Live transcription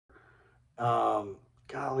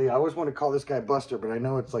Golly, I always want to call this guy Buster, but I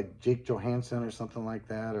know it's like Jake Johansson or something like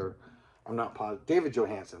that, or I'm not positive. David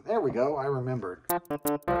Johansson. There we go. I remembered.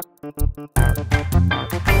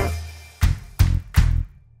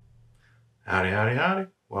 Howdy, howdy, howdy.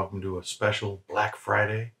 Welcome to a special Black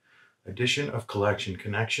Friday edition of Collection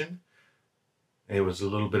Connection. It was a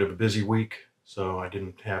little bit of a busy week, so I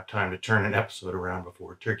didn't have time to turn an episode around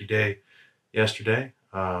before Turkey Day yesterday.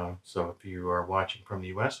 So if you are watching from the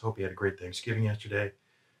U.S., hope you had a great Thanksgiving yesterday.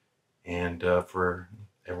 And for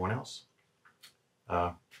everyone else,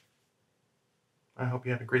 I hope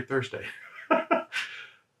you had a great Thursday.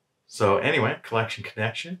 So anyway, Collection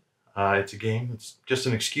Connection. It's a game. It's just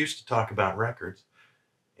an excuse to talk about records.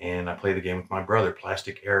 And I play the game with my brother,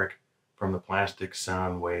 Plastic Eric, from the Plastic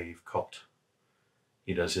Soundwave Cult.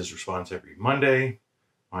 He does his response every Monday.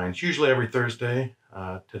 Mine's usually every Thursday,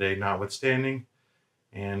 today notwithstanding.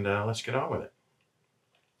 And let's get on with it.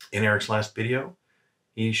 In Eric's last video,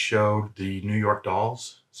 he showed the New York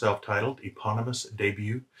Dolls self-titled eponymous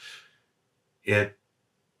debut. It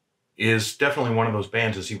is definitely one of those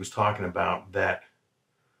bands, as he was talking about, that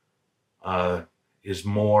is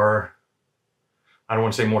more, I don't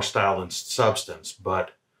want to say more style than substance,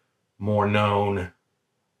 but more known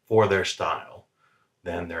for their style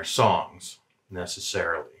than their songs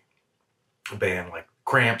necessarily. A band like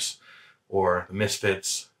Cramps or the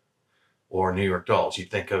Misfits or New York Dolls, you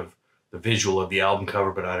think of the visual of the album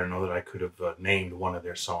cover, but I don't know that I could have named one of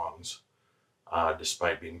their songs,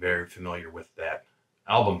 despite being very familiar with that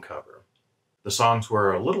album cover. The songs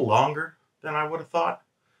were a little longer than I would have thought.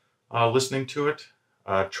 Listening to it,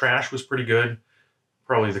 Trash was pretty good.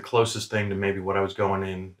 Probably the closest thing to maybe what I was going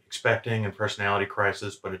in expecting in Personality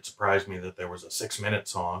Crisis, but it surprised me that there was a 6-minute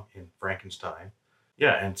song in Frankenstein.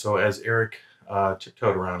 Yeah, and so as Eric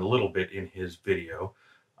tiptoed around a little bit in his video,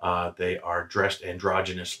 they are dressed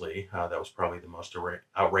androgynously. That was probably the most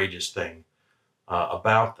outrageous thing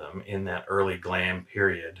about them in that early glam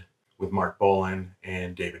period with Mark Bolan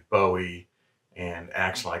and David Bowie and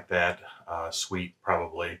acts like that, Sweet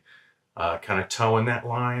probably, kind of towing that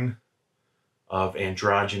line of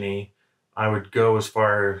androgyny. I would go as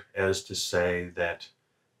far as to say that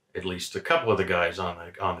at least a couple of the guys on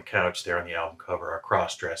the couch there on the album cover are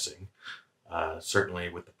cross-dressing, certainly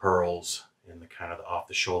with the pearls and the kind of the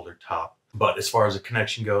off-the-shoulder top. But as far as the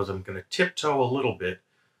connection goes, I'm going to tiptoe a little bit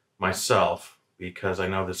myself because I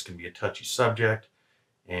know this can be a touchy subject,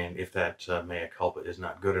 and if that mea culpa is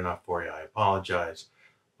not good enough for you, I apologize,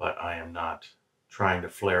 but I am not trying to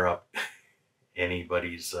flare up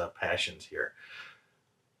anybody's passions here.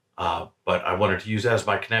 But I wanted to use as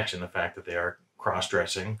my connection the fact that they are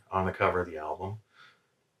cross-dressing on the cover of the album,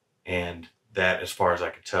 and that, as far as I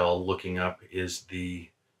could tell, looking up, is the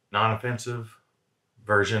non-offensive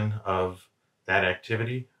version of that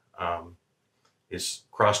activity. Is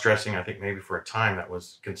cross-dressing. I think maybe for a time that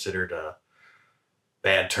was considered a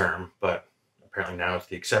bad term, but apparently now it's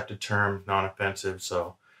the accepted term, non-offensive,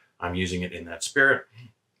 so I'm using it in that spirit.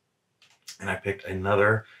 And I picked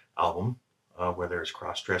another album where there's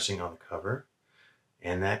cross-dressing on the cover,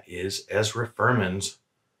 and that is Ezra Furman's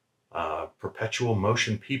Perpetual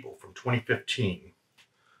Motion People from 2015.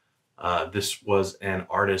 This was an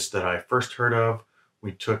artist that I first heard of.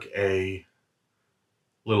 We took a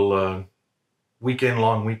little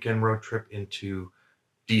long weekend road trip into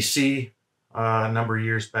DC a number of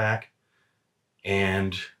years back,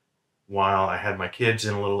 and while I had my kids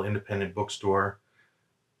in a little independent bookstore,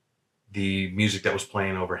 the music that was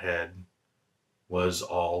playing overhead was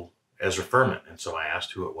all Ezra Furman, and so I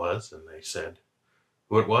asked who it was, and they said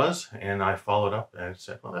who it was, and I followed up and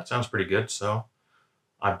said, well, that sounds pretty good. So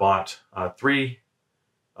I bought 3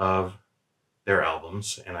 of their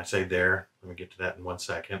albums, and I say there, let me get to that in 1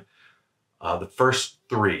 second. The first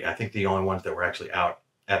 3, I think the only ones that were actually out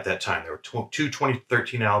at that time, there were 2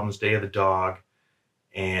 2013 albums, Day of the Dog,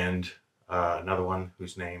 and another one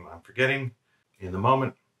whose name I'm forgetting in the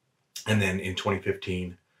moment. And then in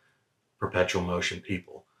 2015, Perpetual Motion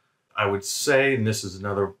People. I would say, and this is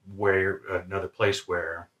another place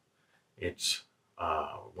where it's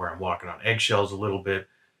where I'm walking on eggshells a little bit,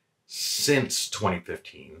 since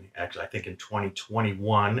 2015. Actually, I think in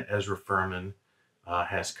 2021, Ezra Furman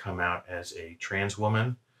has come out as a trans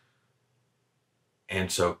woman. And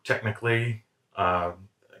so technically,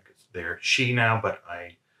 they're she now, but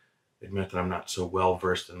I admit that I'm not so well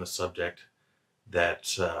versed in the subject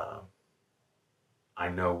that I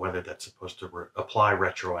know whether that's supposed to apply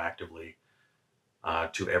retroactively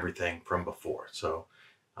to everything from before. So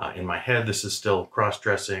in my head, this is still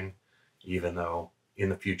cross-dressing, even though in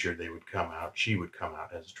the future they would come out, she would come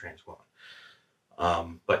out as a trans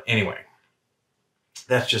woman. But anyway,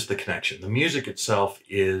 that's just the connection. The music itself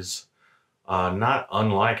is not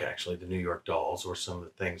unlike, actually, the New York Dolls or some of the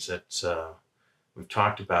things that we've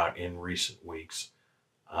talked about in recent weeks.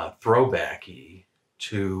 Throwbacky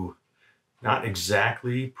to not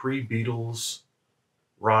exactly pre-Beatles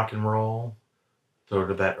rock and roll,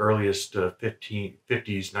 sort of that earliest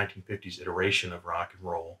 1950s iteration of rock and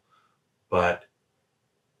roll, but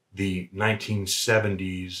the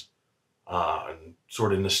 1970s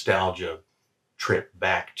sort of nostalgia trip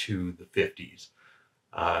back to the 50s.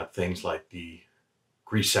 Things like the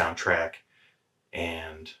Grease soundtrack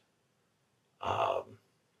and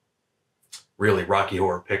really Rocky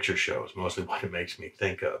Horror Picture Show is mostly what it makes me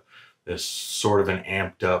think of. This sort of an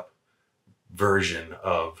amped up version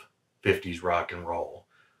of 50s rock and roll.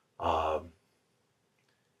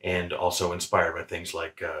 And also inspired by things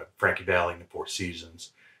like Frankie Valli and the Four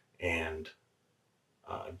Seasons and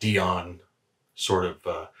Dion, sort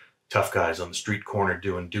of tough guys on the street corner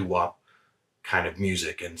doing doo-wop kind of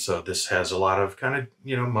music. And so this has a lot of kind of,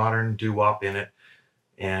 modern doo-wop in it.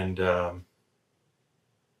 And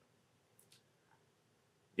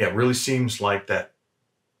yeah, it really seems like that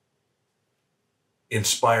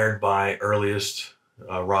inspired by earliest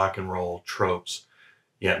rock and roll tropes,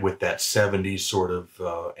 yet with that 70s sort of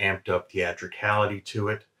amped up theatricality to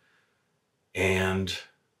it. And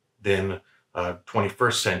then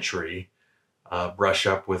 21st century brush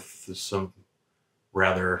up with some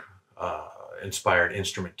rather inspired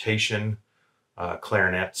instrumentation,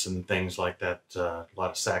 clarinets and things like that, a lot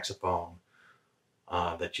of saxophone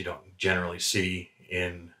that you don't generally see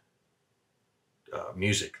in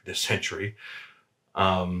music this century.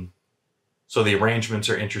 So the arrangements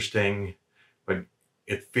are interesting, but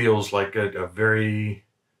it feels like a very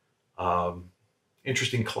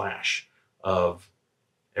interesting clash of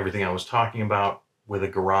everything I was talking about with a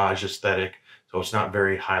garage aesthetic. So it's not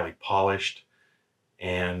very highly polished.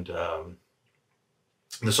 And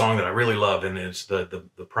the song that I really love, and is the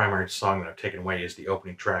primary song that I've taken away, is the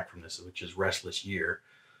opening track from this, which is Restless Year.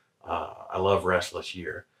 I love Restless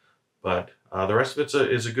Year. But the rest of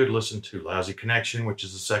it is a good listen to. Lousy Connection, which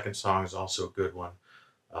is the second song, is also a good one.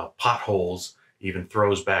 Potholes even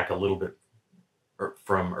throws back a little bit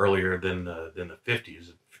from earlier than the 50s.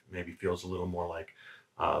 It maybe feels a little more like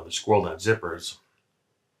the Squirrel Nut Zippers,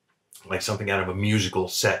 like something out of a musical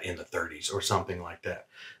set in the 30s or something like that.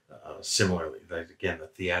 Similarly, again, the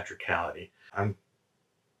theatricality. I'm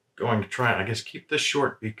going to try and, I guess, keep this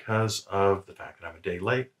short because of the fact that I'm a day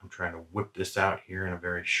late. I'm trying to whip this out here in a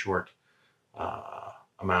very short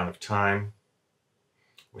amount of time.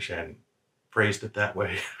 Wish I hadn't phrased it that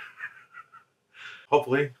way.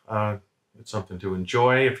 Hopefully, it's something to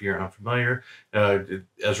enjoy if you're unfamiliar.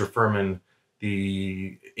 Ezra Furman,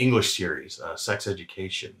 the English series, Sex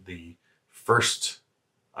Education, the first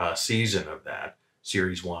season of that,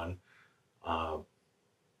 Series 1,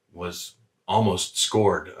 was almost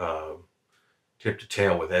scored tip to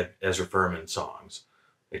tail with Ezra Furman songs.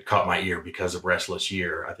 It caught my ear because of Restless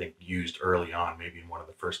Year, I think used early on, maybe in one of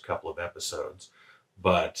the first couple of episodes,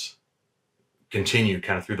 but continued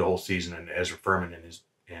kind of through the whole season. And Ezra Furman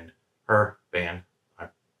and her band, I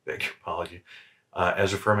beg your apology,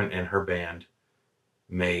 Ezra Furman and her band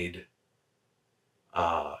made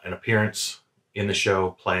an appearance in the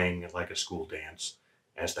show playing like a school dance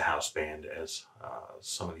as the house band, as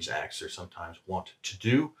some of these acts are sometimes want to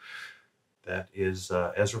do. That is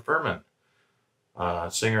Ezra Furman,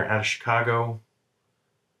 singer out of Chicago,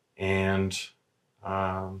 and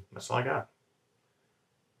that's all I got.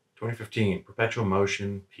 2015, Perpetual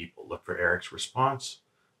Motion, People. Look for Eric's response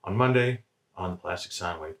on Monday on the Plastic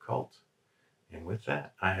Sound Wave Cult. And with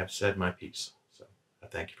that, I have said my piece. So I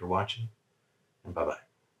thank you for watching, and bye-bye.